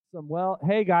Awesome. Well,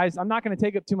 hey guys, I'm not going to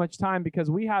take up too much time because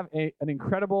we have an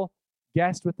incredible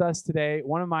guest with us today.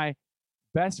 One of my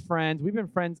best friends. We've been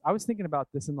friends. I was thinking about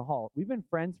this in the hall. We've been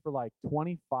friends for like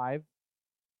 25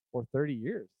 or 30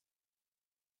 years.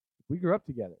 We grew up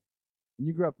together, and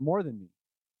you grew up more than me.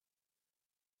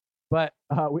 But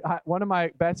one of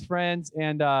my best friends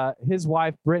and his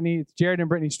wife, Brittany, Jared and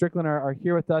Brittany Strickland, are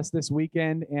here with us this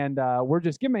weekend, and we're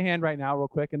just give him a hand right now, real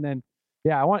quick, and then,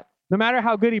 yeah, no matter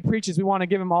how good he preaches, we want to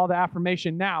give him all the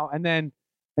affirmation now, and then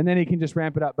he can just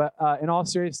ramp it up. But in all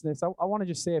seriousness, I want to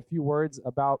just say a few words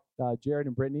about Jared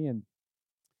and Brittany, and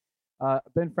I've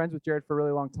been friends with Jared for a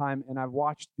really long time, and I've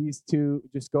watched these two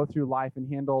just go through life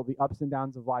and handle the ups and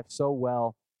downs of life so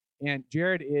well. And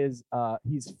Jared is,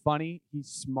 he's funny, he's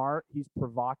smart, he's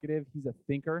provocative, he's a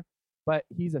thinker, but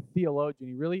he's a theologian.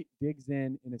 He really digs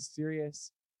in a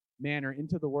serious manner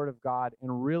into the Word of God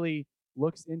and really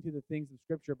looks into the things of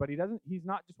Scripture. But he's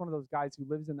not just one of those guys who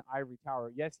lives in the ivory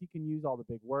tower. Yes, he can use all the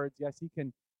big words. Yes, he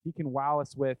can wow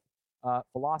us with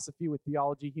philosophy, with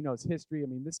theology. He knows history. I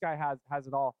mean, this guy has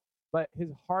it all. But his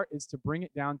heart is to bring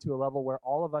it down to a level where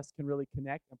all of us can really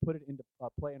connect and put it into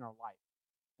play in our life.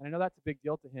 And I know that's a big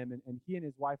deal to him. And he and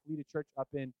his wife lead a church up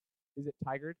in, is it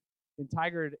Tigard? In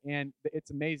Tigard, and it's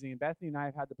amazing. And Bethany and I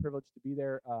have had the privilege to be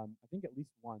there, I think at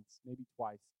least once, maybe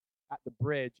twice, at the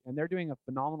bridge. And they're doing a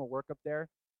phenomenal work up there,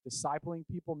 discipling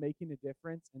people, making a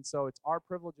difference. And so it's our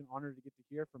privilege and honor to get to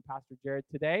hear from Pastor Jared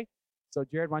today. So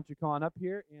Jared, why don't you come on up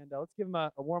here, and let's give him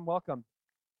a warm welcome.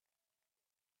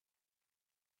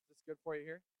 Is this good for you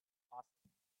here? Awesome.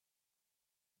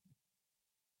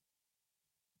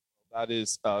 That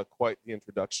is quite the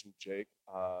introduction, Jake.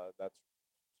 That's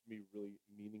to me really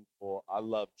meaningful. I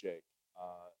love Jake.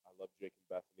 I love Jake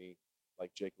and Bethany.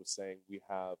 Like Jake was saying, we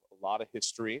have a lot of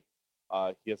history.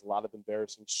 He has a lot of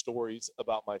embarrassing stories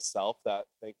about myself that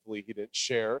thankfully he didn't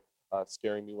share,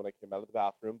 scaring me when I came out of the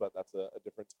bathroom, but that's a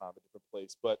different time, a different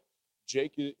place. But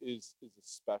Jake is a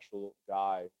special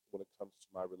guy when it comes to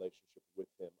my relationship with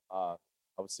him. I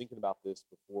was thinking about this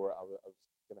before I was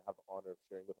going to have the honor of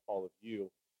sharing with all of you.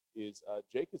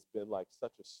 Jake has been like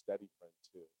such a steady friend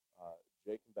too.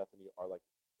 Jake and Bethany are like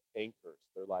anchors.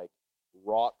 They're like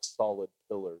rock solid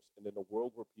pillars. And in a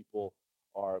world where people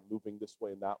are moving this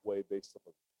way and that way based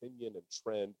on opinion and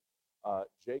trend,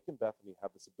 Jake and Bethany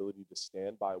have this ability to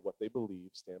stand by what they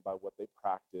believe, stand by what they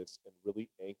practice, and really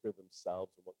anchor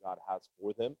themselves in what God has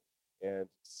for them. And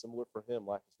similar for him,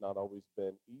 life has not always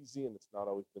been easy and it's not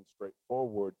always been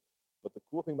straightforward. But the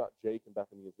cool thing about Jake and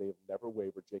Bethany is they have never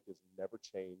wavered. Jake has never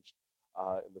changed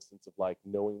in the sense of like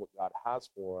knowing what God has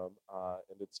for him.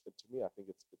 And to me, I think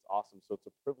it's awesome. So it's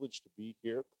a privilege to be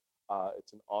here.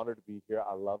 It's an honor to be here.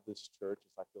 I love this church.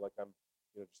 I feel like I'm,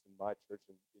 just in my church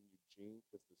in Eugene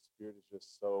because the Spirit is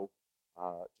just so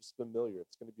just familiar.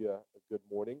 It's going to be a good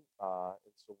morning,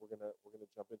 and so we're gonna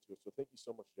jump into it. So thank you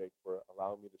so much, Jake, for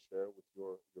allowing me to share with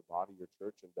your body, your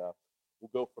church, and we'll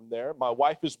go from there. My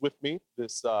wife is with me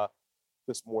this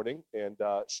morning, and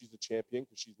she's a champion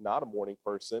because she's not a morning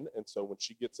person. And so when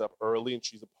she gets up early and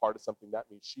she's a part of something, that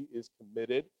means she is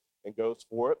committed and goes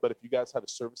for it. But if you guys had a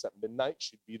service at midnight,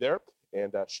 she'd be there,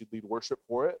 and she'd lead worship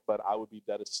for it, but I would be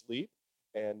dead asleep.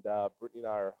 And Brittany and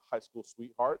I are high school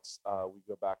sweethearts. We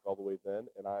go back all the way then,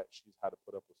 and she's had to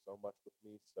put up with so much with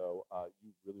me. So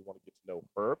you really want to get to know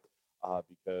her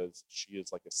because she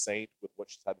is like a saint with what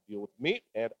she's had to deal with me.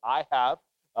 And I have,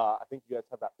 I think you guys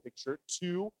have that picture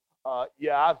too.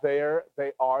 Yeah, there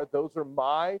they are. Those are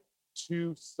my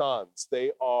two sons.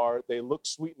 They look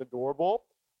sweet and adorable.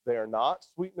 They are not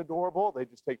sweet and adorable. They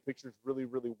just take pictures really,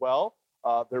 really well.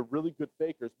 They're really good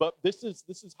fakers. But this is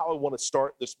how I want to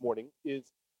start this morning.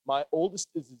 Is my oldest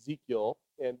is Ezekiel,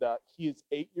 and he is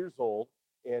 8 years old,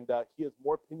 and he has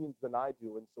more opinions than I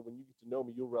do. And so when you get to know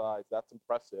me, you'll realize that's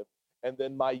impressive. And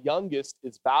then my youngest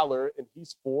is Valor, and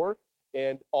he's 4.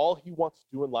 And all he wants to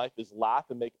do in life is laugh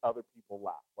and make other people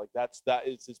laugh. Like that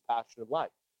is his passion in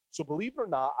life. So believe it or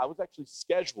not, I was actually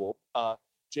scheduled.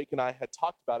 Jake and I had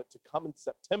talked about it to come in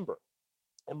September.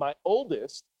 And my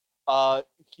oldest,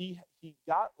 he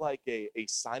got like a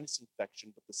sinus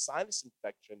infection, but the sinus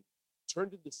infection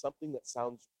turned into something that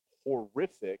sounds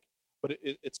horrific, but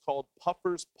it's called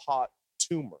Puffer's pot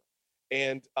tumor.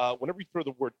 And whenever you throw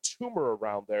the word tumor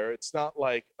around there, it's not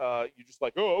like you're just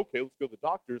like, oh, okay, let's go to the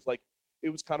doctors. Like, it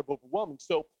was kind of overwhelming.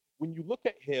 So when you look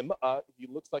at him, he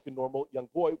looks like a normal young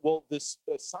boy. Well, this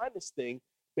sinus thing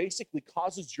basically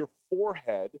causes your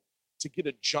forehead to get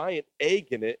a giant egg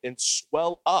in it and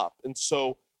swell up. And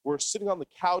so we're sitting on the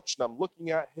couch, and I'm looking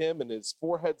at him, and his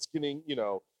forehead's getting,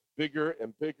 bigger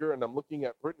and bigger, and I'm looking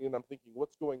at Brittany and I'm thinking,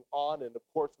 what's going on? And of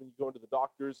course, when you go into the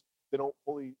doctors, they don't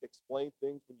fully explain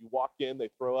things. When you walk in, they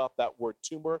throw out that word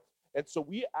tumor. And so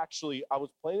I was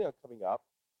planning on coming up,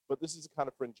 but this is the kind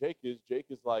of friend Jake is. Jake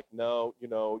is like, no, you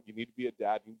need to be a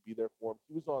dad. You need to be there for him.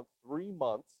 He was on 3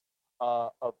 months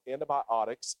of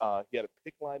antibiotics. He had a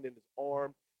PICC line in his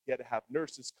arm. He had to have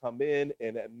nurses come in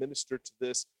and administer to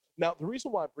this. Now, the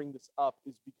reason why I bring this up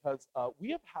is because we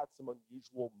have had some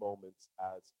unusual moments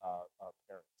as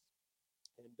parents.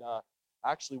 And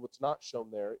actually, what's not shown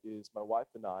there is my wife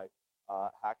and I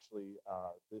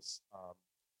this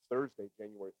Thursday,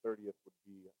 January 30th, would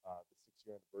be the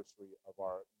 6-year anniversary of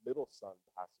our middle son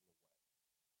passing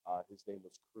away. His name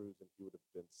was Cruz, and he would have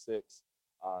been 6.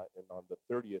 And on the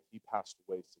 30th, he passed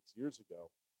away 6 years ago.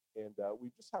 And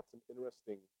we've just had some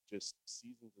interesting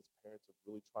seasons as parents of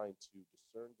really trying to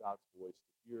discern God's voice,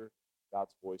 to hear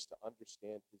God's voice, to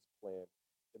understand his plan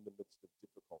in the midst of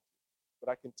difficulty. But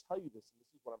I can tell you this, and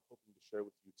this is what I'm hoping to share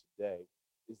with you today,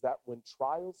 is that when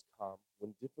trials come,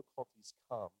 when difficulties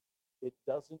come, it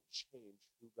doesn't change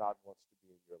who God wants to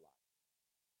be in your life.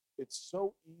 It's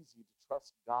so easy to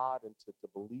trust God and to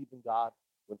believe in God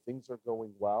when things are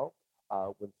going well,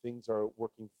 when things are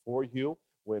working for you,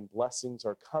 when blessings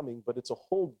are coming, but it's a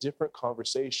whole different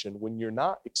conversation when you're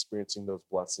not experiencing those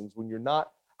blessings, when you're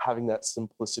not having that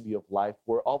simplicity of life,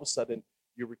 where all of a sudden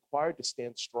you're required to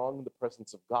stand strong in the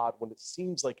presence of God when it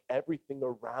seems like everything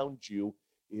around you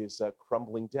is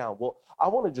crumbling down. Well, I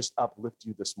want to just uplift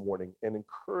you this morning and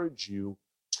encourage you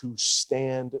to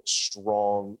stand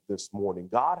strong this morning.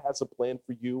 God has a plan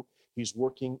for you. He's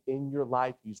working in your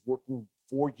life. He's working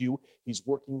for you. He's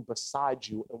working beside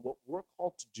you. And what we're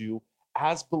called to do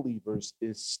as believers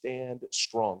is stand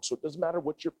strong. So it doesn't matter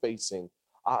what you're facing.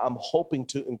 I'm hoping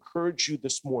to encourage you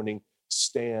this morning,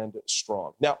 stand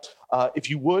strong. Now, if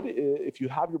you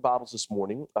have your Bibles this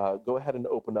morning, go ahead and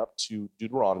open up to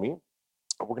Deuteronomy.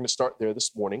 We're going to start there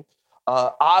this morning.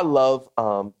 I love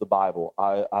the Bible.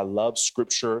 I love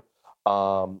Scripture.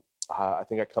 I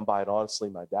think I come by it honestly.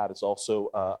 My dad is also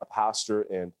a pastor,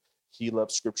 and he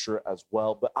loves Scripture as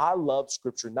well. But I love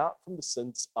Scripture not from the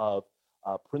sense of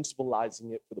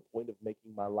principalizing it for the point of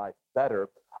making my life better.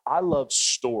 I love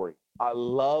story. I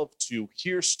love to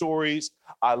hear stories.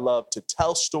 I love to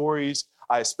tell stories.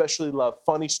 I especially love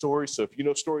funny stories. So if you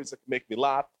know stories that can make me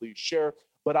laugh, please share.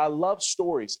 But I love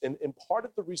stories. And part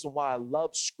of the reason why I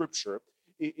love Scripture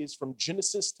is from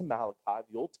Genesis to Malachi,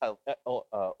 the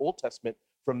Old Testament,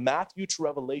 from Matthew to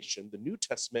Revelation, the New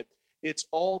Testament. It's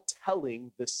all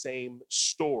telling the same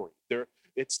story.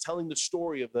 It's telling the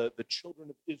story of the children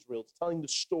of Israel. It's telling the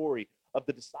story of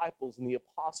the disciples and the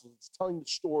apostles. It's telling the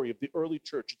story of the early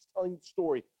church. It's telling the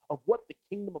story of what the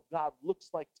kingdom of God looks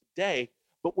like today.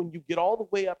 But when you get all the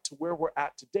way up to where we're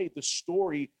at today, the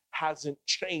story hasn't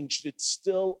changed. It's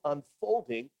still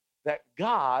unfolding that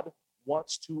God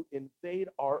wants to invade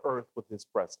our earth with his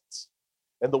presence.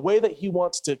 And the way that he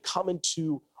wants to come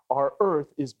into our earth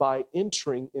is by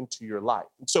entering into your life.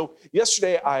 And so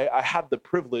yesterday, I had the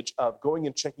privilege of going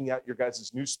and checking out your guys'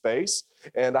 new space.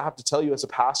 And I have to tell you, as a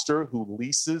pastor who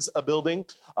leases a building,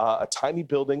 a tiny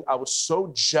building, I was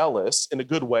so jealous in a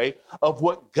good way of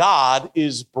what God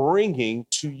is bringing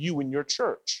to you in your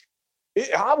church.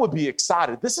 I would be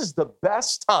excited. This is the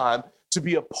best time to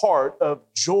be a part of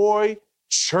Joy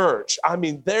Church. I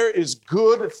mean, there is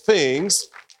good things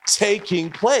taking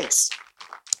place.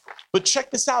 But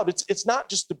check this out. It's not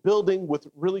just a building with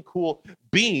really cool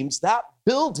beams. That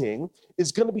building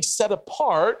is going to be set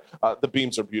apart. The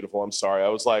beams are beautiful. I'm sorry. I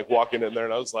was like walking in there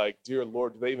and I was like, dear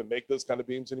Lord, do they even make those kind of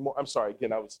beams anymore? I'm sorry.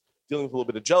 Again, I was dealing with a little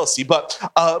bit of jealousy. But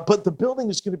the building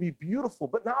is going to be beautiful.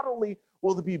 But not only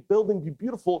will the building be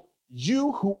beautiful,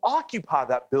 you who occupy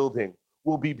that building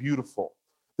will be beautiful.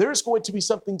 There's going to be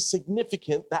something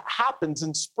significant that happens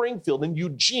in Springfield and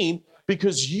Eugene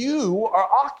because you are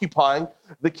occupying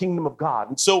the kingdom of God.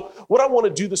 And so what I want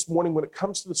to do this morning when it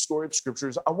comes to the story of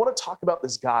Scriptures, I want to talk about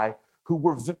this guy who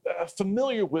we're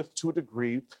familiar with to a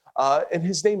degree, and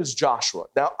his name is Joshua.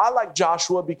 Now, I like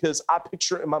Joshua because I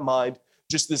picture in my mind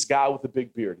just this guy with a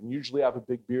big beard. And usually I have a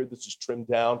big beard. This is trimmed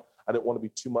down. I didn't want to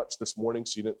be too much this morning,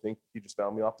 so you didn't think he just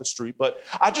found me off the street. But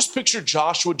I just pictured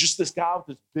Joshua, just this guy with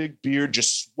this big beard,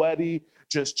 just sweaty,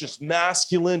 just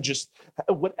masculine, just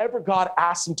whatever God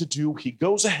asks him to do, he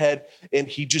goes ahead and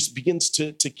he just begins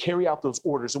to carry out those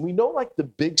orders. And we know like the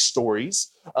big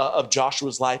stories of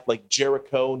Joshua's life, like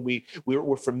Jericho, and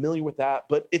we're familiar with that.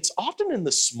 But it's often in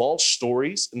the small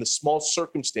stories, in the small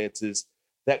circumstances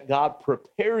that God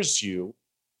prepares you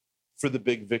for the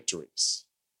big victories.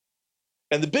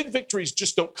 And the big victories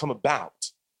just don't come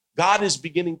about. God is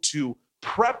beginning to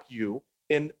prep you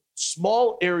in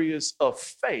small areas of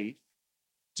faith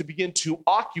to begin to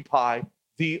occupy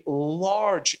the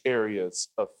large areas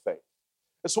of faith.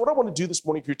 And so what I want to do this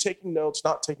morning, if you're taking notes,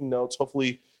 not taking notes,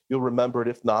 hopefully you'll remember it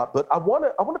if not, but I want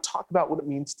to talk about what it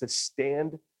means to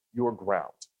stand your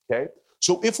ground, okay?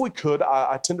 So if we could,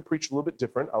 I tend to preach a little bit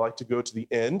different. I like to go to the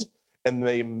end and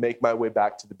then make my way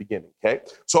back to the beginning, okay?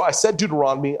 So I said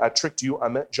Deuteronomy, I tricked you, I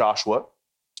meant Joshua.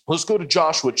 Let's go to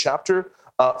Joshua chapter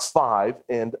 5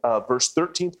 and verse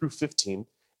 13 through 15.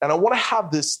 And I want to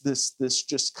have this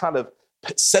just kind of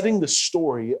setting the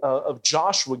story of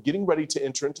Joshua getting ready to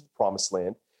enter into the promised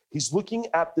land. He's looking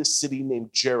at this city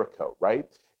named Jericho, right?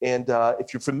 And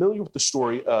if you're familiar with the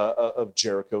story of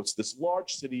Jericho, it's this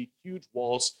large city, huge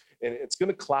walls, and it's going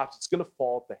to collapse. It's going to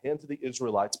fall at the hands of the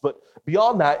Israelites. But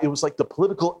beyond that, it was like the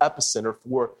political epicenter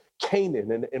for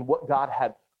Canaan and what God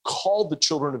had called the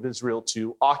children of Israel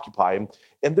to occupy.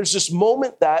 And there's this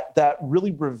moment that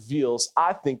really reveals,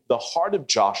 I think, the heart of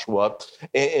Joshua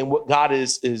and what God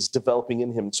is developing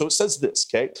in him. So it says this,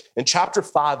 okay? In chapter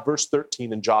 5, verse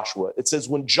 13 in Joshua, it says,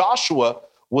 when Joshua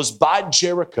was by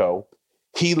Jericho,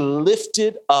 he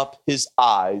lifted up his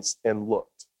eyes and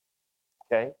looked,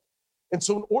 okay? And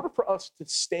so in order for us to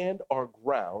stand our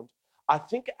ground, I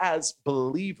think as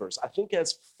believers, I think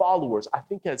as followers, I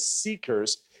think as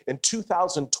seekers in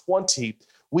 2020,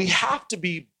 we have to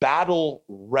be battle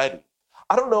ready.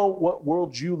 I don't know what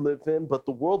world you live in, but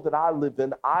the world that I live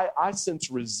in, I sense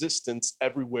resistance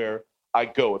everywhere I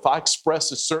go. If I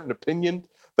express a certain opinion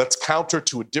that's counter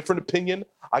to a different opinion,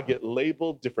 I get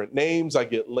labeled different names. I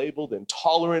get labeled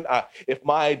intolerant. If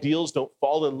my ideals don't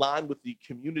fall in line with the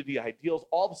community ideals,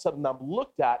 all of a sudden I'm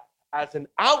looked at as an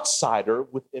outsider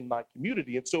within my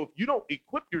community. And so if you don't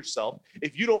equip yourself,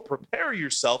 if you don't prepare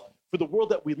yourself for the world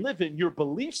that we live in, your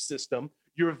belief system,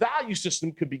 your value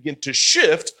system could begin to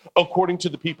shift according to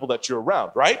the people that you're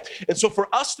around, right? And so for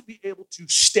us to be able to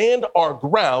stand our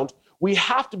ground, we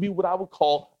have to be what I would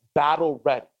call battle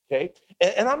ready, okay?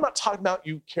 And I'm not talking about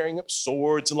you carrying up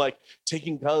swords and like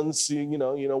taking guns,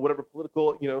 whatever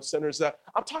political, centers that.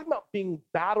 I'm talking about being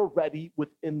battle ready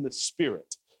within the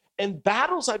spirit. And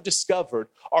battles I've discovered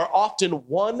are often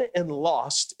won and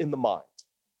lost in the mind.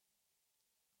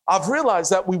 I've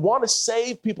realized that we want to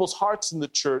save people's hearts in the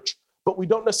church, but we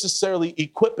don't necessarily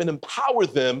equip and empower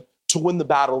them to win the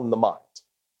battle in the mind.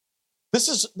 This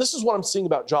is what I'm seeing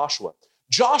about Joshua.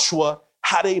 Joshua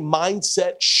had a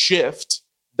mindset shift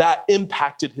that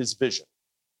impacted his vision.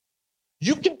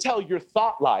 You can tell your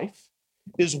thought life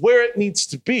is where it needs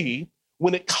to be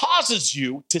when it causes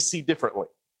you to see differently.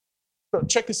 Now,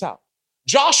 check this out.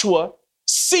 Joshua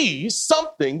sees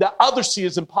something that others see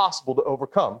as impossible to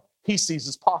overcome. He sees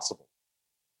as possible.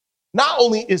 Not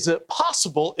only is it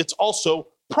possible, it's also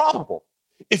probable.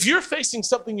 If you're facing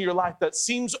something in your life that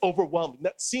seems overwhelming,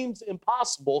 that seems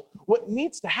impossible, what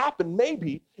needs to happen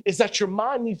maybe is that your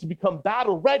mind needs to become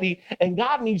battle ready and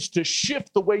God needs to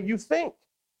shift the way you think.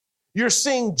 You're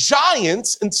seeing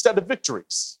giants instead of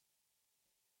victories.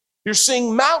 You're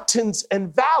seeing mountains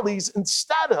and valleys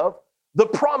instead of the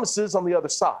promises on the other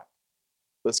side.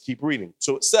 Let's keep reading.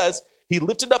 So it says, he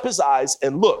lifted up his eyes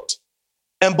and looked,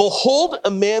 and behold,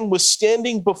 a man was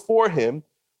standing before him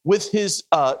with his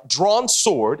drawn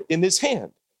sword in his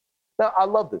hand. Now, I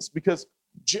love this because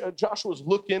Joshua's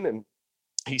looking and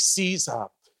he sees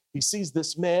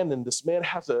this man, and this man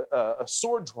has a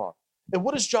sword drawn. And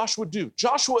what does Joshua do?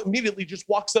 Joshua immediately just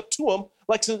walks up to him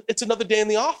like it's another day in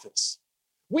the office.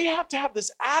 We have to have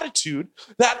this attitude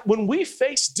that when we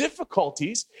face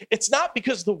difficulties, it's not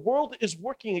because the world is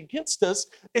working against us.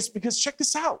 It's because, check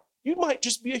this out, you might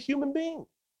just be a human being.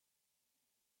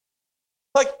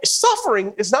 Like,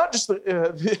 suffering is not just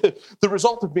the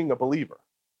result of being a believer.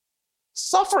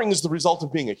 Suffering is the result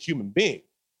of being a human being.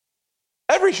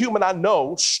 Every human I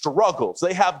know struggles.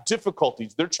 They have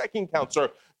difficulties. Their checking accounts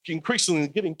are increasingly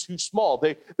getting too small.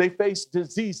 They face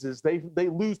diseases. They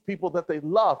lose people that they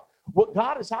love. What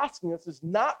God is asking us is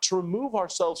not to remove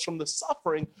ourselves from the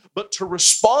suffering, but to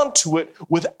respond to it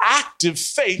with active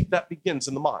faith that begins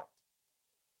in the mind.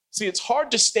 See, it's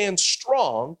hard to stand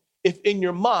strong if in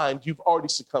your mind you've already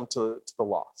succumbed to the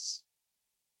loss.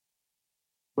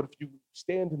 But if you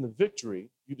stand in the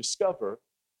victory, you discover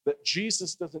that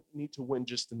Jesus doesn't need to win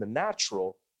just in the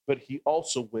natural, but he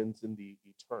also wins in the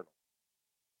eternal.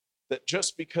 That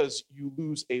just because you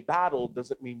lose a battle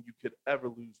doesn't mean you could ever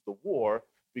lose the war,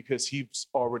 because he's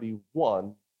already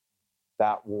won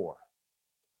that war.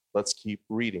 Let's keep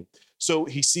reading. So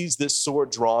he sees this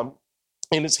sword drawn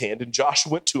in his hand, and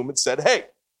Joshua went to him and said, hey,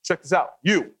 check this out.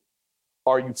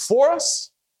 Are you for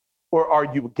us or are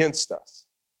you against us?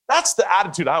 That's the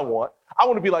attitude I want. I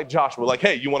want to be like Joshua, like,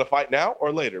 hey, you want to fight now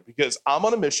or later? Because I'm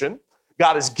on a mission.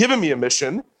 God has given me a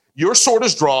mission. Your sword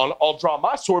is drawn. I'll draw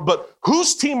my sword. But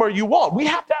whose team are you on? We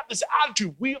have to have this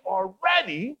attitude. We are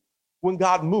ready when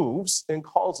God moves and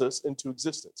calls us into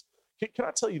existence. Can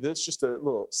I tell you this, just a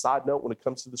little side note when it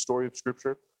comes to the story of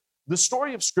Scripture? The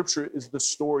story of Scripture is the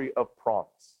story of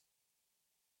promise.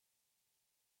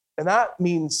 And that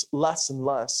means less and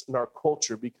less in our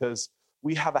culture because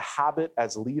we have a habit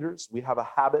as leaders, we have a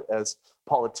habit as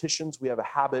politicians, we have a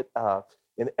habit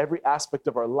in every aspect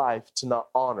of our life to not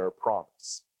honor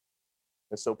promise.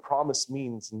 And so promise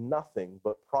means nothing,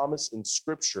 but promise in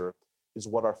Scripture is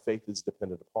what our faith is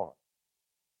dependent upon.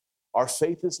 Our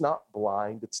faith is not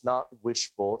blind, it's not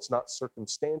wishful, it's not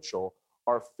circumstantial.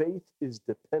 Our faith is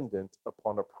dependent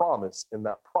upon a promise, and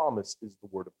that promise is the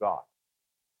Word of God.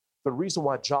 The reason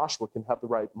why Joshua can have the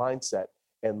right mindset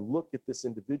and look at this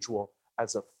individual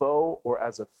as a foe or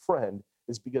as a friend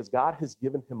is because God has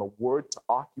given him a word to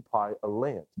occupy a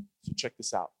land. So check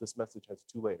this out. This message has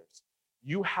two layers.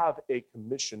 You have a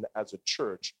commission as a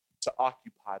church to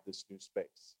occupy this new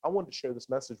space. I wanted to share this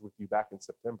message with you back in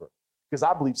September because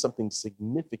I believe something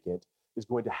significant is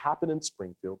going to happen in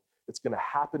Springfield. It's going to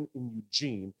happen in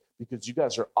Eugene because you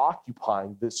guys are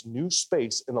occupying this new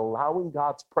space and allowing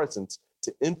God's presence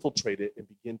to infiltrate it and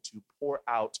begin to pour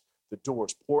out the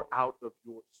doors, pour out of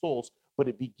your souls. But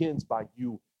it begins by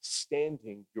you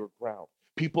standing your ground.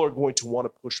 People are going to want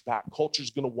to push back. Culture is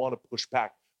going to want to push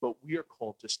back, but we are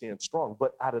called to stand strong.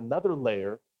 But at another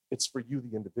layer, it's for you,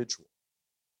 the individual.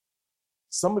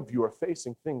 Some of you are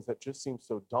facing things that just seem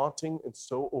so daunting and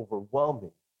so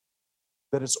overwhelming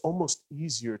that it's almost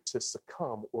easier to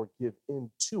succumb or give in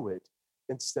to it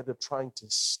instead of trying to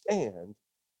stand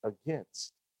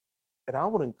against. And I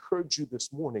want to encourage you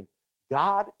this morning,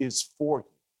 God is for you.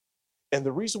 And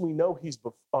the reason we know he's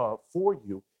for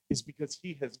you is because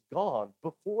he has gone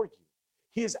before you.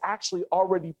 He has actually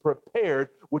already prepared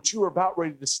what you are about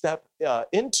ready to step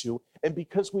into. And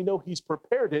because we know he's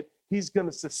prepared it, he's going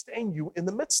to sustain you in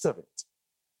the midst of it.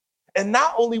 And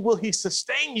not only will he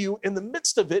sustain you in the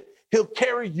midst of it, he'll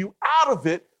carry you out of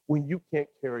it when you can't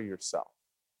carry yourself.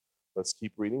 Let's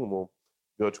keep reading and we'll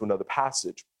go to another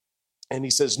passage. And he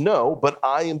says, no, but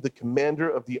I am the commander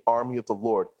of the army of the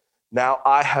Lord. Now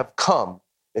I have come.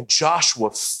 And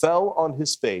Joshua fell on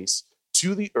his face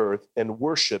to the earth and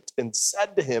worshiped and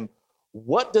said to him,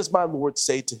 what does my Lord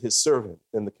say to his servant?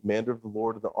 And the commander of the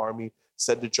Lord of the army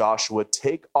said to Joshua,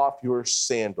 take off your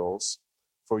sandals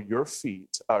from your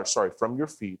feet,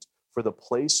 for the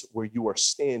place where you are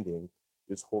standing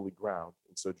is holy ground.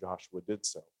 And so Joshua did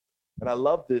so. And I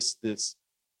love this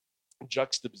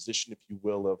juxtaposition, if you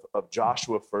will, of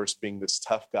Joshua first being this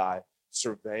tough guy,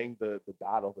 surveying the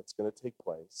battle that's going to take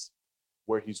place,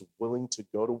 where he's willing to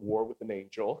go to war with an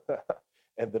angel.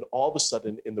 And then all of a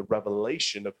sudden, in the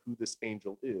revelation of who this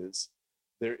angel is,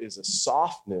 there is a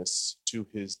softness to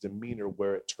his demeanor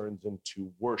where it turns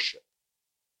into worship.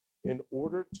 In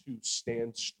order to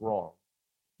stand strong,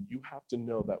 you have to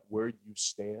know that where you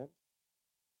stand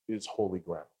is holy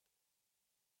ground.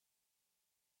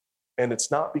 And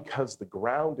it's not because the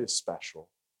ground is special,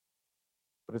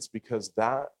 but it's because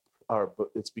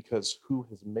who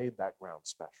has made that ground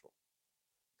special.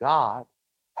 God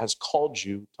has called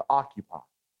you to occupy.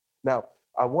 Now,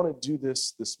 I want to do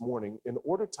this morning. In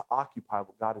order to occupy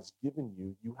what God has given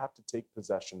you, you have to take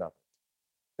possession of it.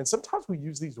 And sometimes we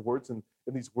use these words, and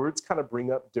these words kind of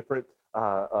bring up different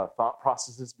thought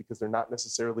processes because they're not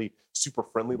necessarily super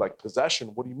friendly, like possession.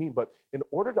 What do you mean? But in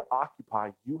order to occupy,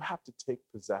 you have to take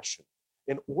possession.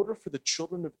 In order for the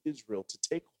children of Israel to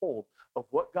take hold of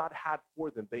what God had for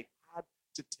them, they had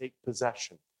to take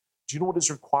possession. Do you know what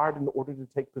is required in order to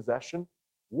take possession?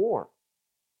 War.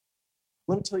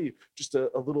 Let me tell you just a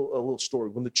little story.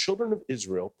 When the children of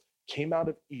Israel came out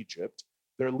of Egypt,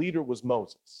 their leader was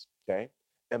Moses, okay?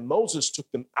 And Moses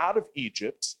took them out of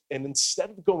Egypt, and instead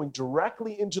of going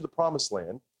directly into the promised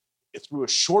land, through a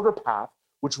shorter path,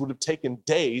 which would have taken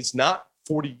days, not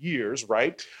 40 years,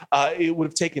 right? It would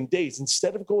have taken days.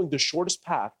 Instead of going the shortest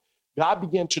path, God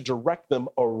began to direct them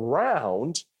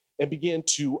around and began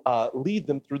to lead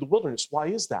them through the wilderness. Why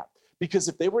is that? Because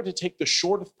if they were to take the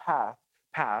shortest path,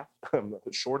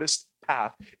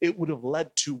 it would have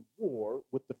led to war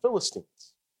with the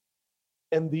Philistines.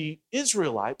 And the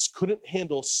Israelites couldn't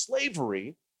handle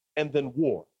slavery and then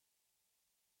war.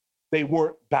 They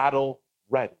weren't battle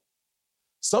ready.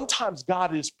 Sometimes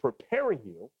God is preparing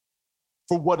you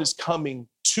for what is coming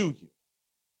to you.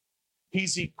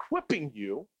 He's equipping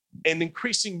you and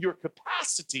increasing your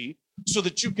capacity so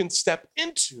that you can step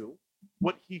into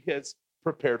what he has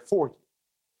prepared for you.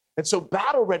 And so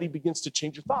battle ready begins to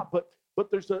change your thought. But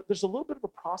there's a little bit of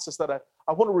a process that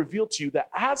I want to reveal to you, that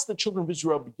as the children of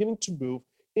Israel are beginning to move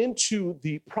into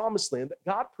the promised land, that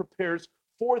God prepares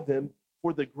for them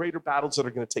for the greater battles that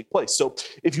are going to take place. So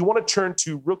if you want to turn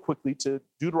to real quickly to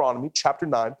Deuteronomy chapter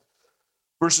 9,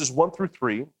 verses 1 through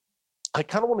 3, I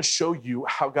kind of want to show you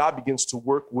how God begins to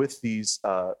work with the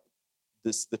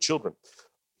children.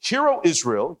 Hear, O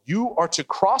Israel, you are to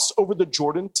cross over the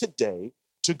Jordan today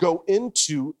to go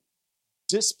into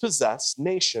dispossess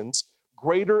nations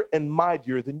greater and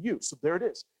mightier than you. So there it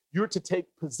is. You're to take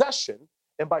possession,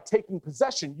 and by taking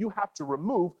possession, you have to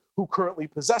remove who currently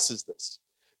possesses this.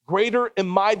 Greater and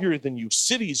mightier than you,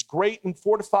 cities great and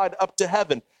fortified up to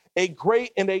heaven, a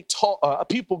great and a tall, a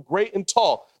people great and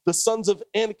tall, the sons of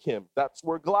Anakim, that's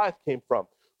where Goliath came from,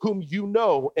 whom you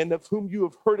know and of whom you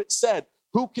have heard it said,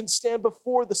 who can stand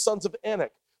before the sons of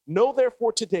Anak? Know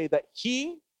therefore today that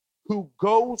he who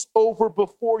goes over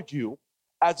before you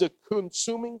as a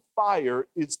consuming fire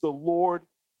is the Lord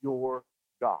your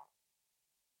God.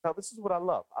 Now, this is what I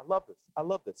love. I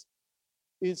love this.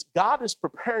 Is God is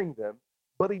preparing them,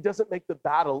 but he doesn't make the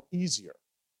battle easier.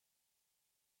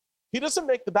 He doesn't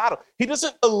make the battle. He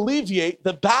doesn't alleviate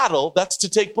the battle that's to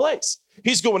take place.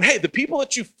 He's going, hey, the people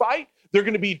that you fight, they're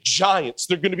going to be giants.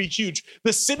 They're going to be huge.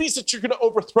 The cities that you're going to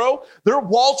overthrow, their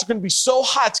walls are going to be so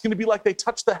high, it's going to be like they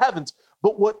touch the heavens.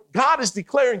 But what God is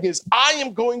declaring is, I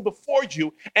am going before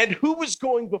you, and who is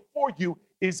going before you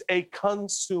is a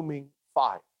consuming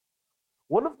fire.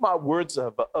 One of my words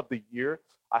of the year,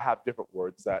 I have different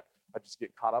words that I just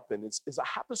get caught up in, is I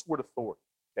have this word authority,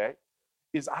 okay?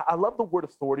 I love the word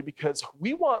authority because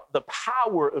we want the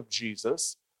power of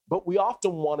Jesus, but we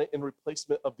often want it in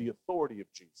replacement of the authority of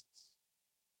Jesus.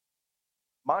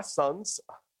 My sons,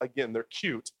 again, they're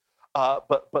cute,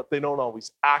 but they don't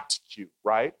always act cute,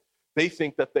 right? They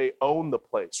think that they own the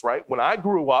place, right? When I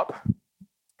grew up,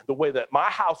 the way that my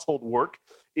household worked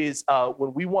is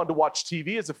when we wanted to watch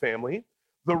TV as a family,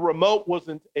 the remote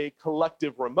wasn't a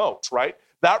collective remote, right?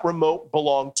 That remote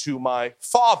belonged to my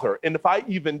father. And if I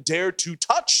even dared to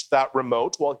touch that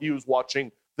remote while he was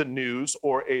watching the news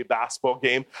or a basketball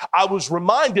game, I was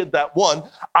reminded that, one,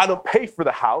 I don't pay for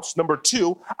the house. Number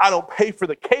two, I don't pay for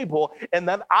the cable. And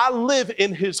that I live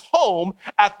in his home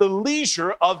at the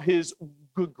leisure of his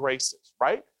good graces,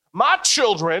 right? My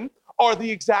children are the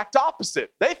exact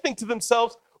opposite. They think to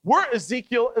themselves, we're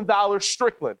Ezekiel and Valor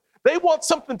Strickland. They want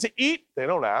something to eat. They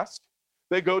don't ask.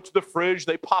 They go to the fridge,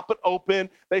 they pop it open,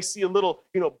 they see a little,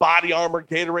 Body Armor,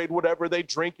 Gatorade, whatever, they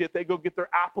drink it, they go get their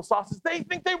applesauces. They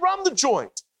think they run the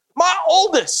joint. My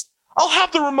oldest, I'll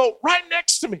have the remote right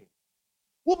next to me.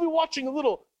 We'll be watching a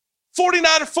little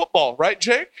 49er football, right,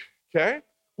 Jake? Okay?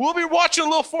 We'll be watching a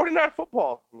little 49er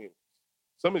football. I mean,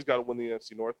 somebody's got to win the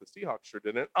NFC North. The Seahawks sure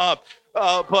didn't.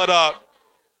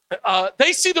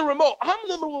 They see the remote. I'm in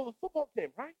the middle of the football game,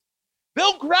 right?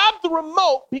 They'll grab the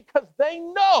remote because they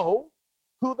know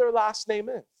who their last name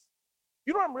is.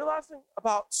 You know what I'm realizing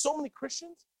about so many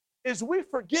Christians is we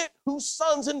forget whose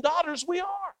sons and daughters we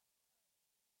are.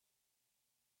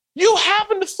 You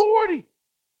have an authority.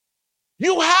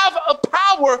 You have a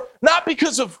power, not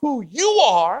because of who you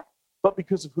are, but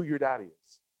because of who your daddy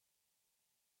is.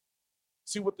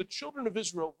 See, what the children of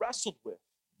Israel wrestled with,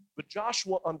 but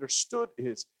Joshua understood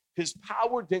is his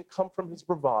power didn't come from his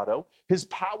bravado. His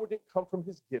power didn't come from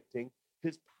his gifting.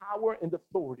 His power and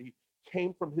authority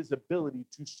came from his ability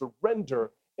to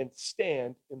surrender and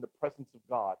stand in the presence of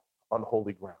God on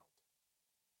holy ground.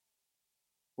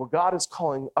 What God is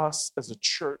calling us as a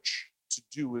church to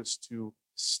do is to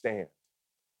stand.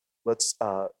 Let's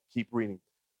keep reading.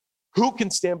 Who can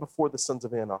stand before the sons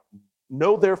of Anak?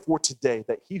 Know therefore today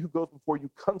that he who goes before you,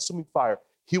 consuming fire,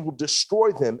 he will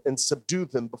destroy them and subdue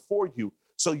them before you.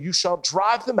 So you shall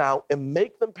drive them out and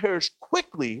make them perish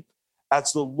quickly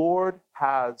as the Lord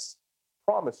has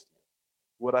promised you.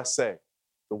 What I say,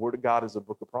 the word of God is a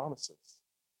book of promises.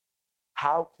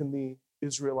 How can the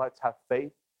Israelites have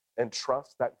faith and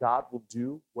trust that God will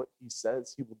do what he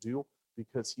says he will do?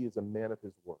 Because he is a man of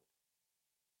his word.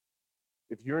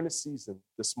 If you're in a season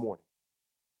this morning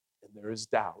and there is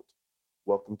doubt,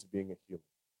 welcome to being a human.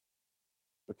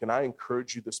 But can I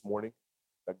encourage you this morning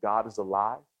that God is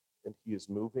alive and he is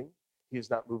moving? He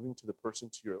is not moving to the person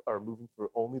to your, or moving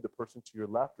for only the person to your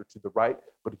left or to the right,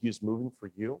 but he is moving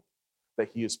for you, that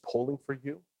he is pulling for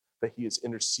you, that he is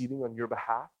interceding on your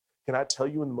behalf. Can I tell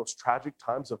you, in the most tragic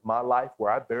times of my life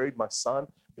where I buried my son,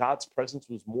 God's presence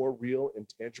was more real and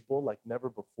tangible like never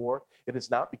before. It is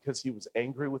not because he was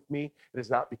angry with me. It is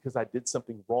not because I did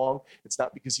something wrong. It's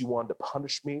not because he wanted to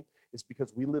punish me. It's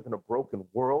because we live in a broken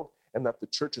world, and that the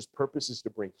church's purpose is to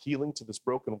bring healing to this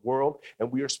broken world. And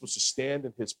we are supposed to stand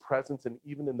in his presence. And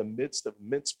even in the midst of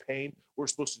immense pain, we're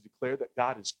supposed to declare that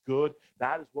God is good.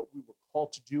 That is what we were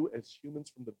called to do as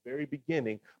humans from the very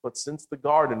beginning. But since the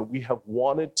garden, we have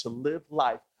wanted to live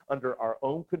life under our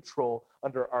own control,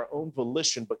 under our own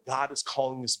volition. But God is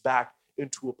calling us back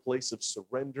into a place of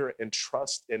surrender and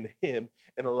trust in him,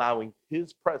 and allowing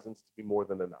his presence to be more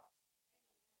than enough.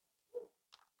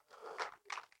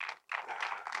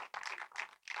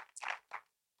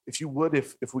 If you would,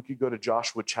 if we could go to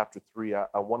Joshua chapter 3, I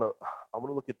want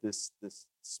to look at this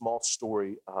small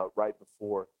story right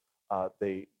before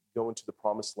they go into the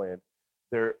promised land.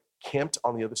 They're camped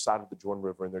on the other side of the Jordan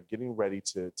River, and they're getting ready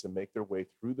to make their way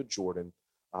through the Jordan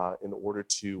in order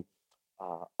to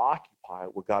occupy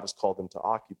what God has called them to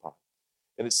occupy.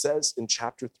 And it says in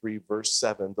chapter 3, verse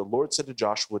 7, the Lord said to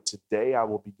Joshua, "Today I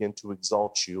will begin to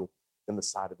exalt you in the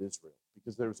sight of Israel,"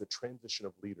 because there was a transition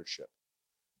of leadership.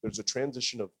 There's a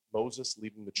transition of Moses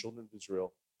leading the children of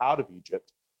Israel out of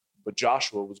Egypt, but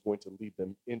Joshua was going to lead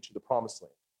them into the promised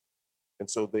land. And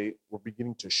so they were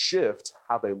beginning to shift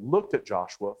how they looked at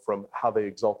Joshua from how they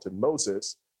exalted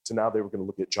Moses to now they were going to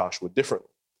look at Joshua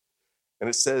differently. And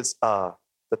it says that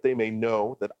they may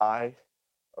know that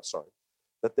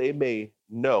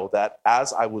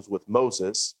as I was with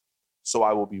Moses, so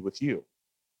I will be with you.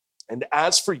 And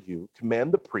as for you,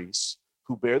 command the priests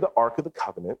who bear the ark of the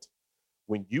covenant,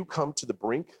 when you come to the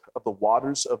brink of the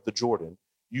waters of the Jordan,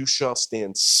 you shall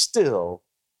stand still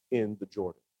in the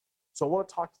Jordan. So I want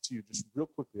to talk to you just real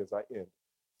quickly as I end.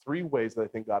 3 ways that I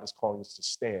think God is calling us to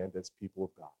stand as people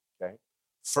of God, okay?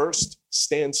 First,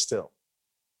 stand still.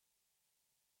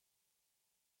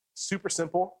 Super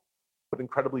simple, but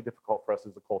incredibly difficult for us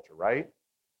as a culture, right?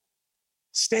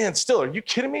 Stand still. Are you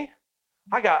kidding me?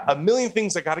 I got a million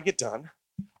things I got to get done.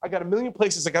 I got a million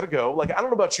places I got to go. Like, I don't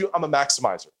know about you, I'm a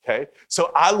maximizer, okay?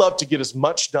 So I love to get as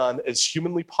much done as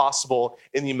humanly possible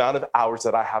in the amount of hours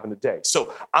that I have in a day.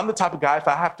 So I'm the type of guy, if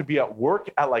I have to be at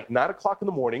work at like 9 o'clock in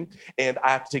the morning and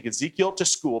I have to take Ezekiel to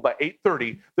school by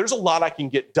 8:30, there's a lot I can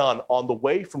get done on the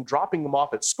way from dropping him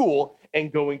off at school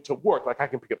and going to work. Like, I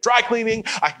can pick up dry cleaning,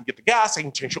 I can get the gas, I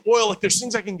can change the oil. Like, there's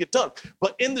things I can get done.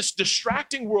 But in this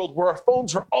distracting world where our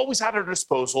phones are always at our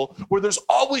disposal, where there's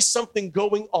always something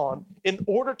going on, in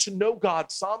order to know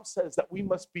God, Psalm says that we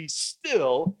must be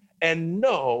still and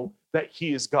know that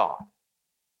he is God.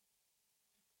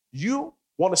 You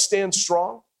want to stand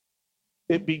strong?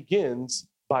 It begins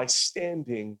by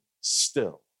standing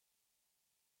still.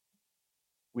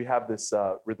 We have this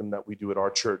rhythm that we do at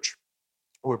our church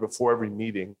where before every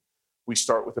meeting, we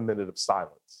start with a minute of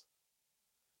silence.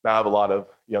 Now, I have a lot of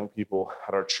young people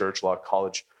at our church, a lot of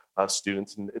college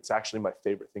students, and it's actually my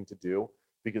favorite thing to do,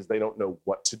 because they don't know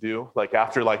what to do. Like,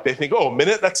 after, like, they think, oh, a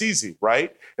minute, that's easy,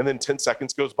 right? And then 10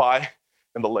 seconds goes by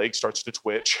and the leg starts to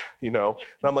twitch, And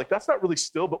I'm like, that's not really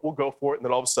still, but we'll go for it. And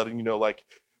then all of a sudden, like,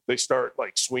 they start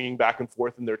like swinging back and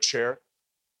forth in their chair.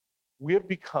 We have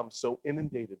become so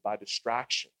inundated by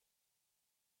distraction.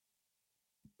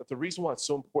 But the reason why it's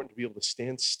so important to be able to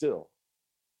stand still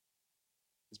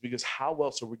is because how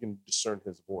else are we going to discern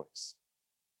his voice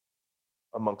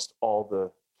amongst all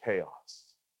the chaos?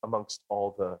 Amongst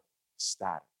all the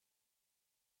static.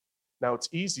 Now, it's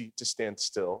easy to stand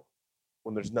still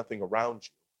when there's nothing around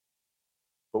you.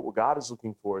 But what God is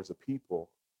looking for is a people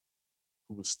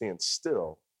who will stand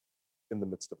still in the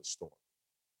midst of a storm.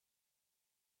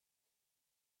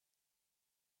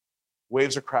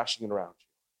 Waves are crashing in around you.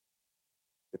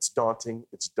 It's daunting,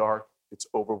 it's dark, it's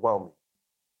overwhelming.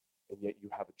 And yet you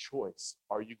have a choice.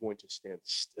 Are you going to stand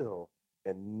still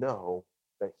and know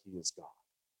that he is God?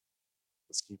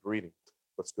 Let's keep reading.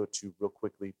 Let's go to, real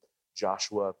quickly,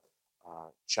 Joshua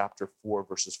chapter 4,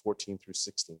 verses 14 through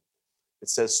 16. It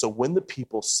says, so when the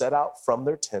people set out from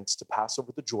their tents to pass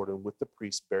over the Jordan with the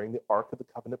priests bearing the ark of the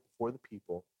covenant before the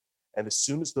people, and as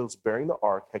soon as those bearing the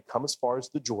ark had come as far as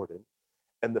the Jordan,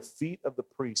 and the feet of the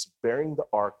priests bearing the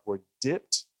ark were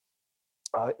dipped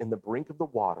in the brink of the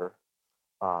water,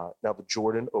 now the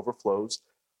Jordan overflows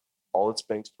all its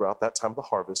banks throughout that time of the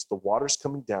harvest, the waters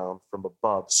coming down from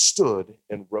above stood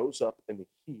and rose up in a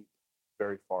heap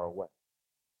very far away.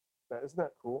 Now, isn't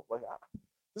that cool? Like,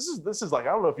 this is like,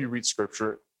 I don't know if you read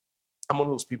scripture. I'm one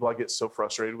of those people, I get so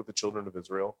frustrated with the children of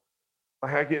Israel.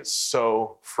 Like, I get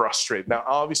so frustrated. Now,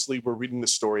 obviously, we're reading the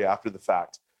story after the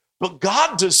fact, but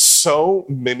God does so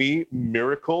many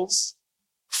miracles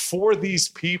for these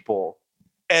people.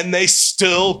 and they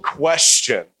still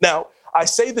question. Now, I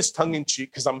say this tongue in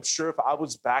cheek because I'm sure if I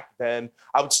was back then,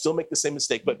 I would still make the same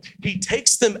mistake. But he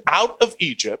takes them out of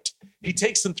Egypt. He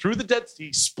takes them through the Dead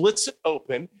Sea, splits it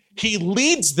open. He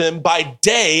leads them by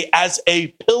day as a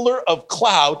pillar of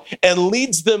cloud and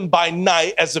leads them by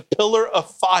night as a pillar of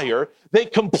fire. They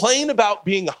complain about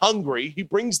being hungry. He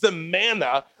brings them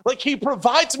manna. Like, he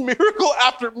provides miracle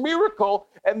after miracle.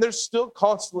 And they're still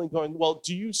constantly going, well,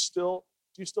 do you still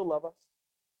love us?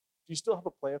 Do you still have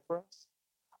a plan for us?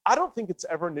 I don't think it's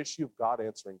ever an issue of God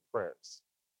answering prayers.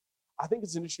 I think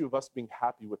it's an issue of us being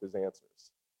happy with his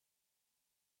answers.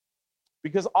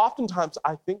 Because oftentimes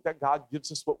I think that God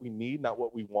gives us what we need, not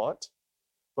what we want,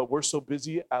 but we're so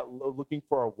busy at looking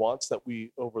for our wants that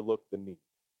we overlook the need.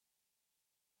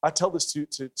 I tell this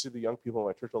to the young people in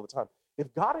my church all the time.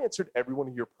 If God answered every one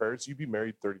of your prayers, you'd be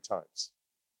married 30 times.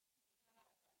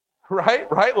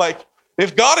 Right? Like,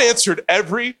 if God answered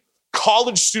every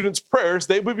college student's prayers,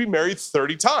 they would be married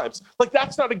 30 times. Like,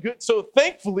 that's not a good, so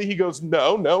thankfully he goes,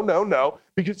 no,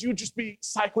 because you would just be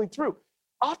cycling through.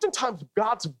 Oftentimes,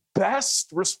 God's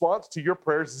best response to your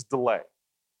prayers is delay.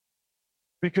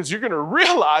 Because you're going to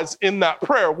realize in that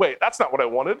prayer, wait, that's not what I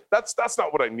wanted. That's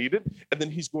not what I needed. And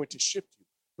then he's going to shift you.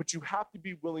 But you have to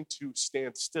be willing to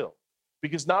stand still.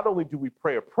 Because not only do we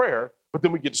pray a prayer, but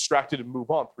then we get distracted and move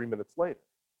on 3 minutes later.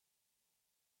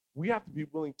 We have to be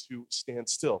willing to stand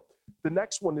still. The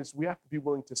next one is we have to be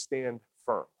willing to stand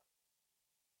firm.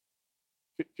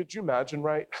 Could you imagine,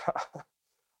 right?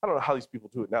 I don't know how these people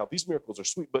do it now. These miracles are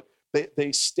sweet, but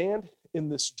they stand in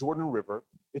this Jordan River.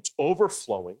 It's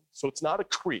overflowing, so it's not a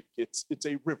creek. It's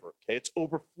a river, okay? It's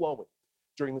overflowing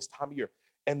during this time of year.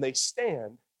 And they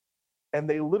stand, and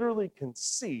they literally can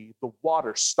see the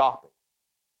water stopping.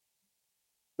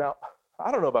 Now,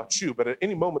 I don't know about you, but at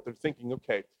any moment they're thinking,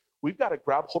 okay, we've got to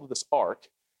grab hold of this ark.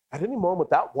 At any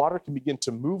moment, that water can begin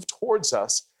to move towards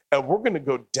us, and we're going to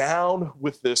go down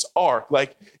with this ark.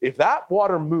 Like, if that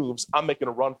water moves, I'm making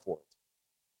a run for it.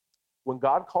 When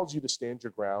God calls you to stand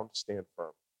your ground, stand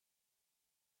firm.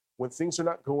 When things are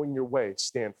not going your way,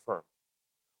 stand firm.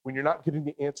 When you're not getting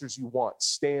the answers you want,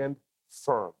 stand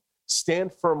firm.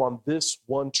 Stand firm on this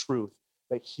one truth,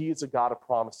 that he is a God of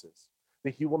promises,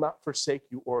 that he will not forsake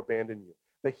you or abandon you,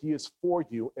 that he is for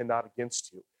you and not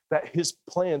against you, that his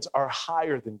plans are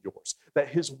higher than yours, that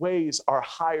his ways are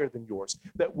higher than yours,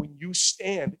 that when you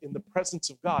stand in the presence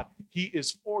of God, he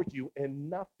is for you and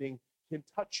nothing can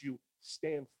touch you.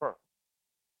 Stand firm.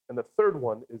 And the third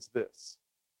one is this,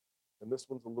 and this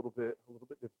one's a little bit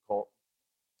difficult,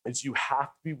 is you have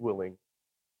to be willing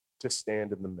to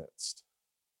stand in the midst.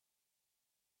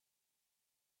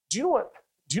 Do you know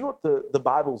what the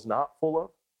Bible's not full of?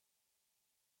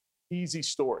 Easy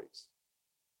stories.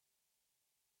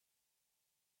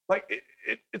 Like,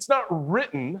 it's not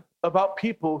written about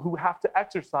people who have to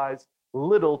exercise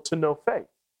little to no faith.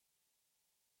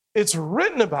 It's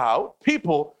written about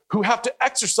people who have to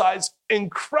exercise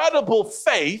incredible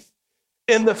faith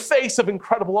in the face of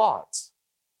incredible odds.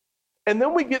 And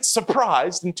then we get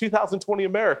surprised in 2020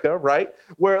 America, right?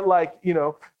 Where, like,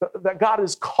 that God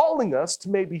is calling us to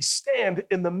maybe stand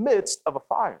in the midst of a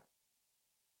fire,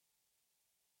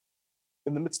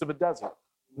 in the midst of a desert,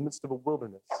 in the midst of a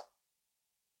wilderness,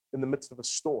 in the midst of a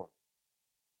storm.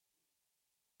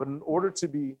 But in order to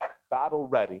be battle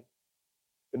ready,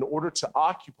 in order to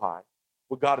occupy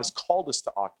what God has called us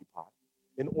to occupy,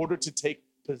 in order to take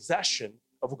possession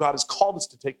of what God has called us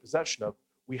to take possession of,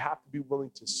 we have to be willing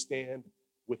to stand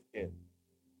within.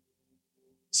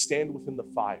 Stand within the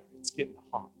fire. It's getting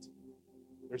hot.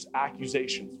 There's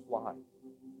accusations flying.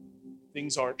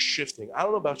 Things aren't shifting. I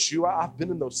don't know about you. I've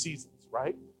been in those seasons,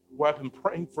 right? Where I've been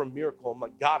praying for a miracle. I'm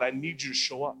like, God, I need you to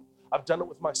show up. I've done it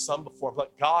with my son before. I'm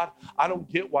like, God, I don't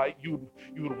get why you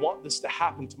would want this to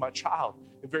happen to my child.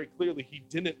 And very clearly, he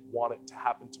didn't want it to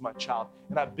happen to my child.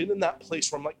 And I've been in that place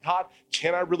where I'm like, God,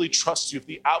 can I really trust you if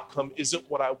the outcome isn't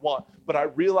what I want? But I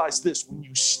realize this, when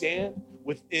you stand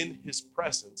within his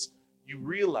presence, you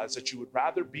realize that you would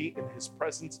rather be in his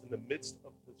presence in the midst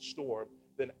of the storm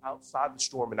than outside the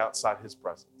storm and outside his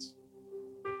presence.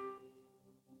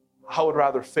 I would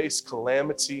rather face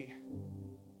calamity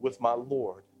with my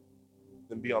Lord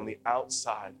than be on the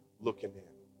outside looking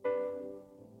in.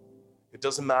 It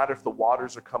doesn't matter if the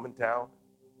waters are coming down.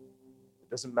 It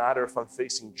doesn't matter if I'm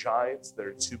facing giants that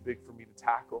are too big for me to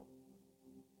tackle.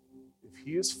 If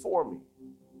he is for me,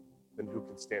 then who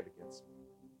can stand against me?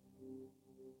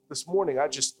 This morning,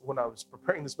 when I was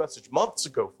preparing this message months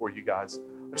ago for you guys,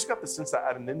 I just got the sense that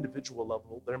at an individual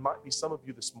level, there might be some of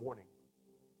you this morning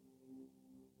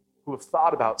who have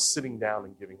thought about sitting down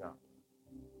and giving up.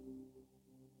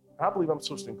 I believe I'm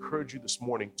supposed to encourage you this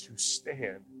morning to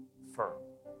stand firm.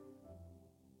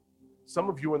 Some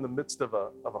of you are in the midst of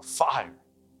a fire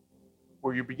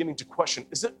where you're beginning to question,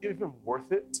 is it even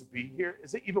worth it to be here?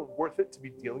 Is it even worth it to be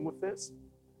dealing with this?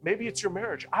 Maybe it's your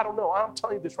marriage. I don't know. I'm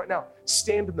telling you this right now.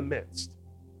 Stand in the midst.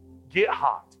 Get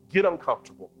hot. Get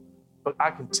uncomfortable. But I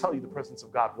can tell you the presence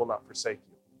of God will not forsake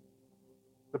you.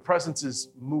 The presence is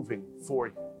moving for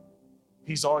you.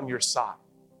 He's on your side.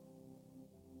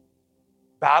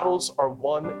 Battles are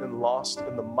won and lost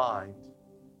in the mind.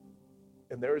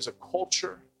 And there is a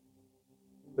culture,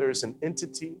 there is an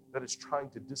entity that is trying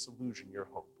to disillusion your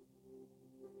hope.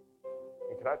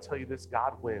 And can I tell you this?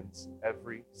 God wins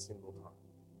every single time.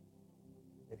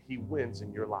 And he wins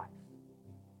in your life.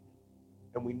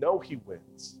 And we know he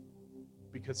wins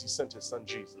because he sent his son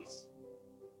Jesus.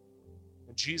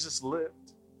 And Jesus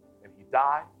lived and he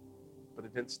died, but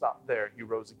it didn't stop there. He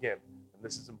rose again. And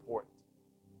this is important.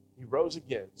 He rose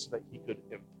again so that he could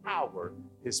empower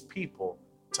his people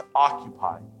to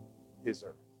occupy his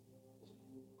earth.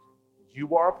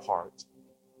 You are a part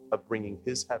of bringing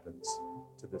his heavens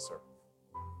to this earth.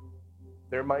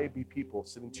 There might be people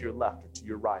sitting to your left or to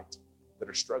your right that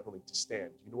are struggling to stand.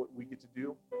 You know what we get to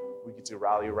do? We get to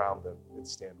rally around them and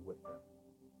stand with them.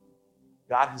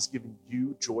 God has given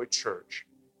you, Joy Church,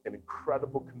 an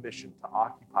incredible commission to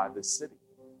occupy this city.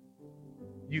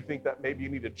 You think that maybe you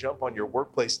need to jump on your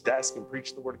workplace desk and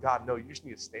preach the word of God. No, you just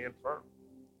need to stand firm.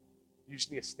 You just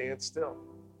need to stand still.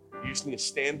 You just need to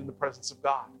stand in the presence of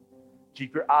God.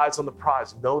 Keep your eyes on the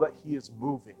prize. Know that he is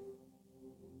moving.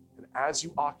 And as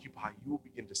you occupy, you will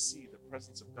begin to see the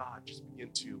presence of God just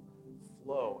begin to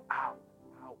flow out,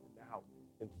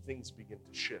 and things begin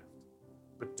to shift.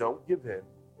 But don't give in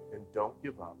and don't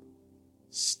give up.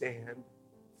 Stand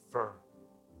firm.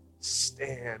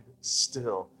 Stand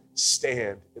still.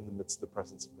 Stand in the midst of the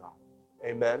presence of God.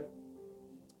 Amen.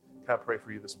 Can I pray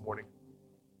for you this morning?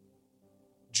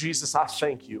 Jesus, I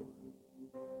thank you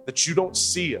that you don't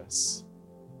see us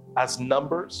as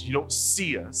numbers. You don't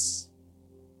see us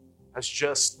as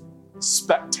just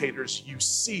spectators. You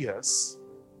see us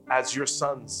as your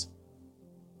sons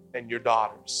and your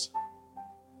daughters.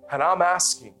 And I'm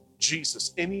asking,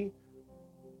 Jesus, any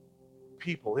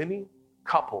people, any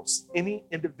couples, any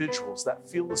individuals that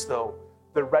feel as though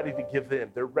they're ready to give in,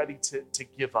 they're ready to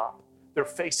give up, they're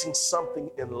facing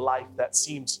something in life that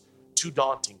seems too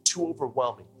daunting, too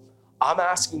overwhelming. I'm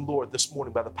asking, Lord, this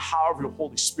morning, by the power of your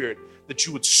Holy Spirit, that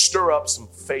you would stir up some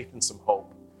faith and some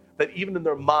hope, that even in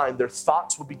their mind, their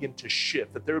thoughts would begin to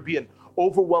shift, that there would be an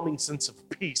overwhelming sense of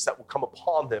peace that will come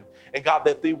upon them. And God,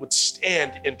 that they would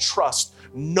stand and trust,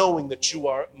 knowing that you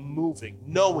are moving,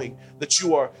 knowing that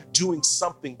you are doing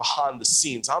something behind the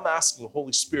scenes. I'm asking,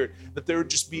 Holy Spirit, that there would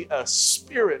just be a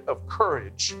spirit of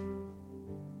courage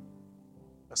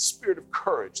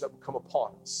that would come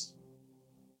upon us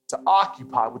to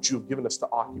occupy what you have given us to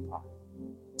occupy,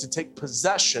 to take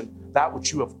possession that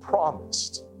which you have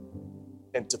promised,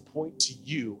 and to point to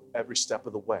you every step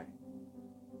of the way.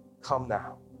 Come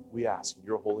now, we ask in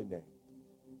your holy name.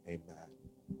 Amen.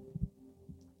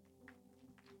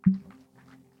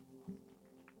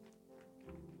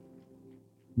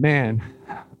 Man,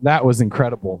 that was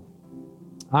incredible.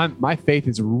 My faith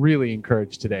is really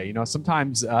encouraged today. You know,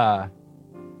 sometimes you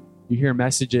hear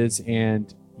messages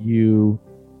and you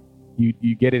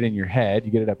get it in your head,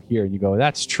 you get it up here, and you go,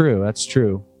 that's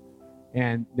true.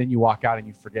 And then you walk out and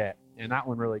you forget. And that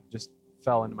one really just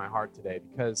fell into my heart today,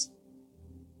 because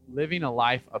living a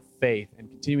life of faith and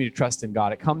continuing to trust in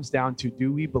God, it comes down to,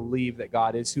 do we believe that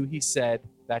God is who he said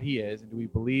that he is? And do we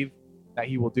believe that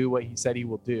he will do what he said he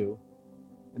will do?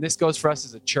 And this goes for us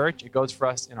as a church. It goes for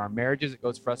us in our marriages. It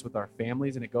goes for us with our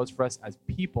families. And it goes for us as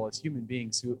people, as human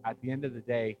beings who, at the end of the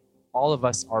day, all of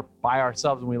us are by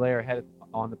ourselves when we lay our head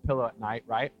on the pillow at night,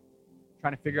 right?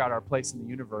 Trying to figure out our place in the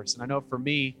universe. And I know for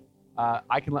me,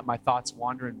 I can let my thoughts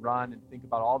wander and run and think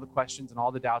about all the questions and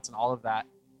all the doubts and all of that.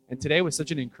 And today was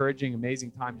such an encouraging,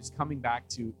 amazing time, just coming back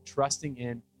to trusting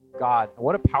in God. And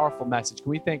what a powerful message. Can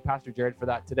we thank Pastor Jared for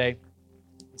that today?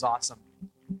 It's awesome.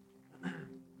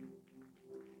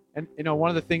 And, you know, one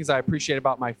of the things I appreciate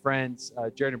about my friends,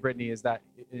 Jared and Brittany, is that,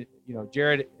 you know,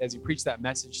 Jared, as he preached that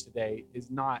message today,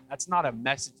 that's not a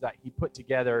message that he put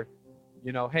together,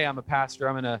 you know, hey, I'm a pastor,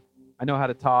 I know how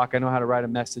to talk, I know how to write a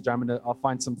message, I'll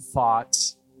find some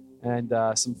thoughts and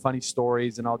some funny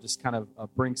stories, and I'll just kind of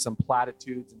bring some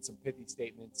platitudes and some pithy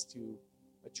statements to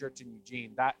a church in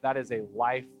Eugene. That is a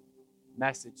life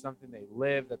message, something they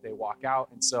live, that they walk out.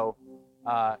 And so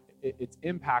it's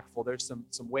impactful. There's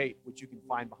some weight which you can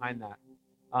find behind that.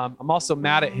 I'm also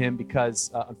mad at him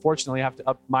because unfortunately I have to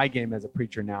up my game as a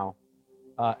preacher now.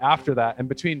 after that. And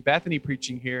between Bethany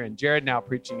preaching here and Jared now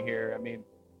preaching here, I mean,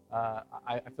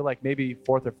 I feel like maybe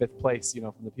 4th or 5th place,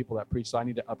 from the people that preach. So I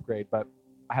need to upgrade, but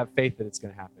I have faith that it's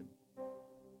going to happen.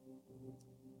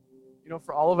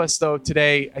 For all of us, though,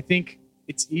 today, I think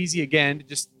it's easy, again, to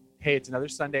just, hey, it's another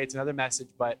Sunday, it's another message,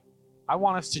 but I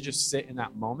want us to just sit in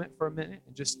that moment for a minute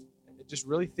and just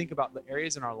really think about the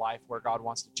areas in our life where God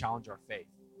wants to challenge our faith.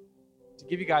 To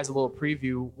give you guys a little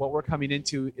preview, what we're coming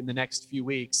into in the next few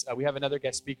weeks, we have another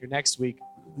guest speaker next week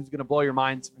who's going to blow your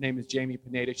minds. Her name is Jamie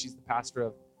Pineda. She's the pastor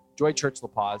of Joy Church La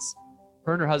Paz.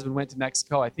 Her and her husband went to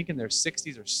Mexico, I think in their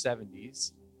 60s or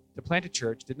 70s, to plant a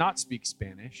church, did not speak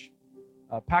Spanish,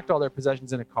 packed all their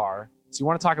possessions in a car. So you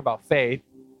want to talk about faith.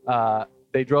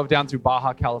 They drove down through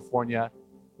Baja, California,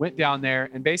 went down there,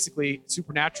 and basically,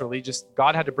 supernaturally, just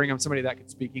God had to bring them somebody that could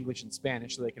speak English and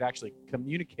Spanish so they could actually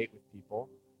communicate with people.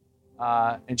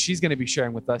 And she's going to be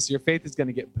sharing with us. Your faith is going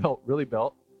to get built, really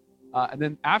built. And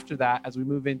then after that, as we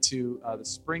move into the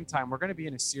springtime, we're going to be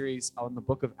in a series on the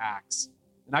book of Acts.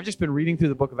 And I've just been reading through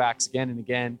the book of Acts again and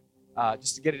again,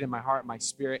 just to get it in my heart, my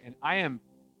spirit. And I am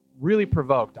really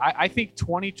provoked. I think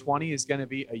 2020 is going to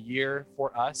be a year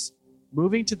for us.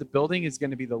 Moving to the building is going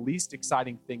to be the least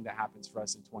exciting thing that happens for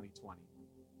us in 2020.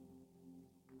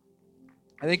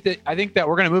 I think that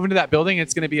we're going to move into that building.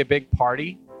 It's going to be a big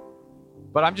party.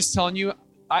 But I'm just telling you,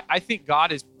 I think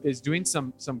God is doing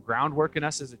some groundwork in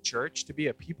us as a church to be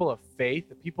a people of faith,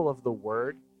 a people of the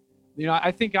word.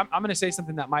 I think I'm going to say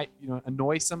something that might,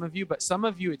 annoy some of you, but some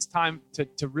of you, it's time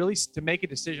to really make a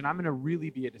decision. I'm going to really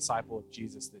be a disciple of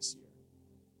Jesus this year.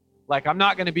 Like, I'm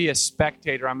not going to be a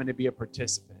spectator. I'm going to be a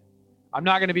participant. I'm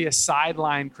not going to be a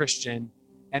sideline Christian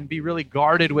and be really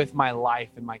guarded with my life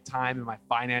and my time and my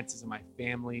finances and my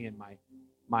family and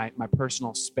my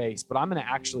personal space. But I'm going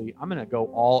to go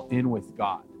all in with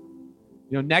God.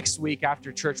 Next week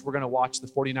after church, we're going to watch the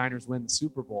 49ers win the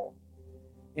Super Bowl.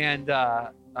 And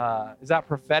is that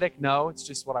prophetic? No, it's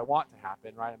just what I want to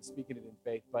happen, right? I'm speaking it in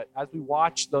faith. But as we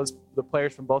watch the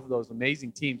players from both of those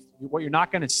amazing teams, what you're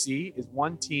not going to see is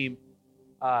one team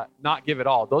not give it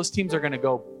all. Those teams are going to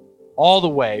go all the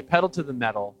way, pedal to the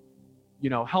metal,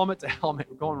 helmet to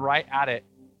helmet, going right at it.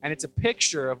 And it's a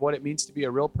picture of what it means to be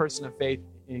a real person of faith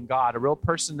in God, a real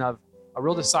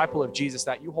disciple of Jesus,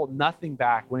 that you hold nothing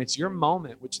back. When it's your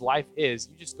moment, which life is,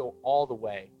 you just go all the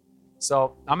way.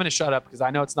 So I'm going to shut up because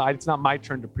I know it's not my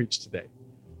turn to preach today.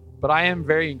 But I am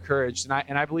very encouraged,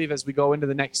 and I believe as we go into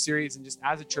the next series and just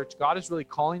as a church, God is really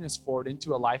calling us forward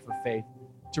into a life of faith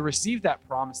to receive that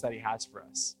promise that he has for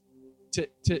us.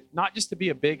 To not just to be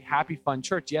a big, happy, fun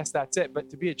church. Yes, that's it. But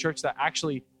to be a church that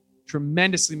actually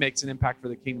tremendously makes an impact for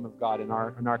the kingdom of God in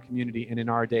our community and in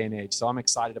our day and age. So I'm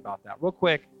excited about that. Real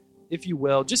quick, if you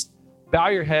will, just bow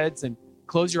your heads and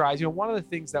close your eyes. One of the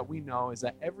things that we know is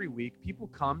that every week people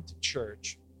come to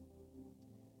church.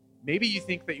 Maybe you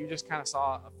think that you just kind of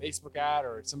saw a Facebook ad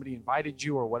or somebody invited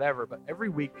you or whatever, but every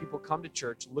week people come to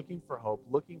church looking for hope,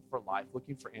 looking for life,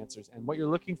 looking for answers. And what you're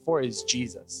looking for is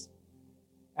Jesus.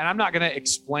 And I'm not going to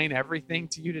explain everything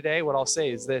to you today. What I'll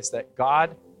say is this, that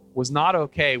God was not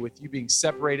okay with you being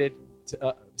separated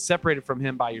from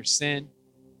him by your sin.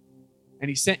 And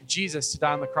he sent Jesus to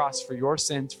die on the cross for your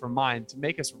sins, for mine, to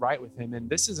make us right with him. And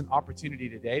this is an opportunity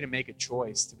today to make a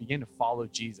choice, to begin to follow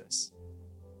Jesus.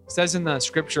 It says in the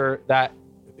scripture that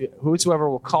whosoever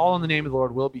will call on the name of the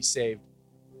Lord will be saved.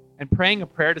 And praying a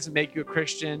prayer doesn't make you a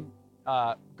Christian.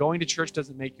 Going to church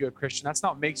doesn't make you a Christian. That's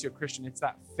not what makes you a Christian. It's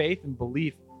that faith and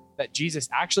belief that Jesus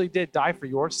actually did die for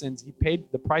your sins. He paid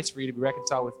the price for you to be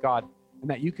reconciled with God, and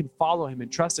that you can follow him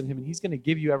and trust in him, and he's going to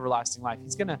give you everlasting life.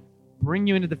 He's going to bring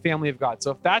you into the family of God.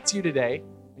 So if that's you today,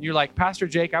 and you're like, Pastor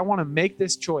Jake, I want to make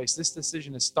this choice, this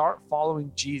decision to start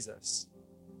following Jesus,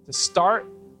 to start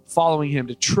following him,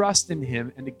 to trust in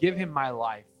him, and to give him my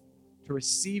life, to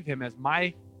receive him as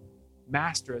my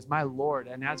master, as my Lord,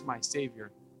 and as my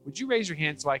Savior, would you raise your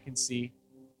hand so I can see?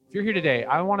 If you're here today,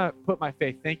 I want to put my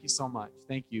faith. Thank you so much.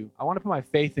 Thank you. I want to put my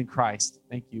faith in Christ.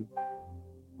 Thank you. I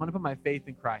want to put my faith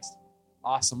in Christ.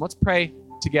 Awesome. Let's pray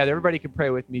together. Everybody can pray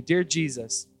with me. Dear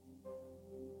Jesus,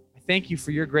 I thank you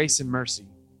for your grace and mercy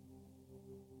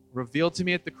revealed to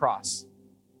me at the cross,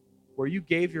 where you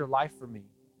gave your life for me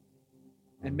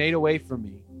and made a way for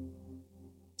me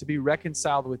to be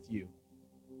reconciled with you.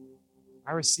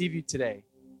 I receive you today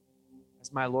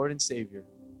as my Lord and Savior.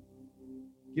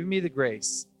 Give me the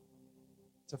grace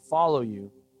to follow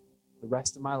you the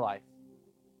rest of my life.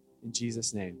 In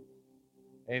Jesus' name,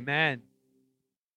 amen.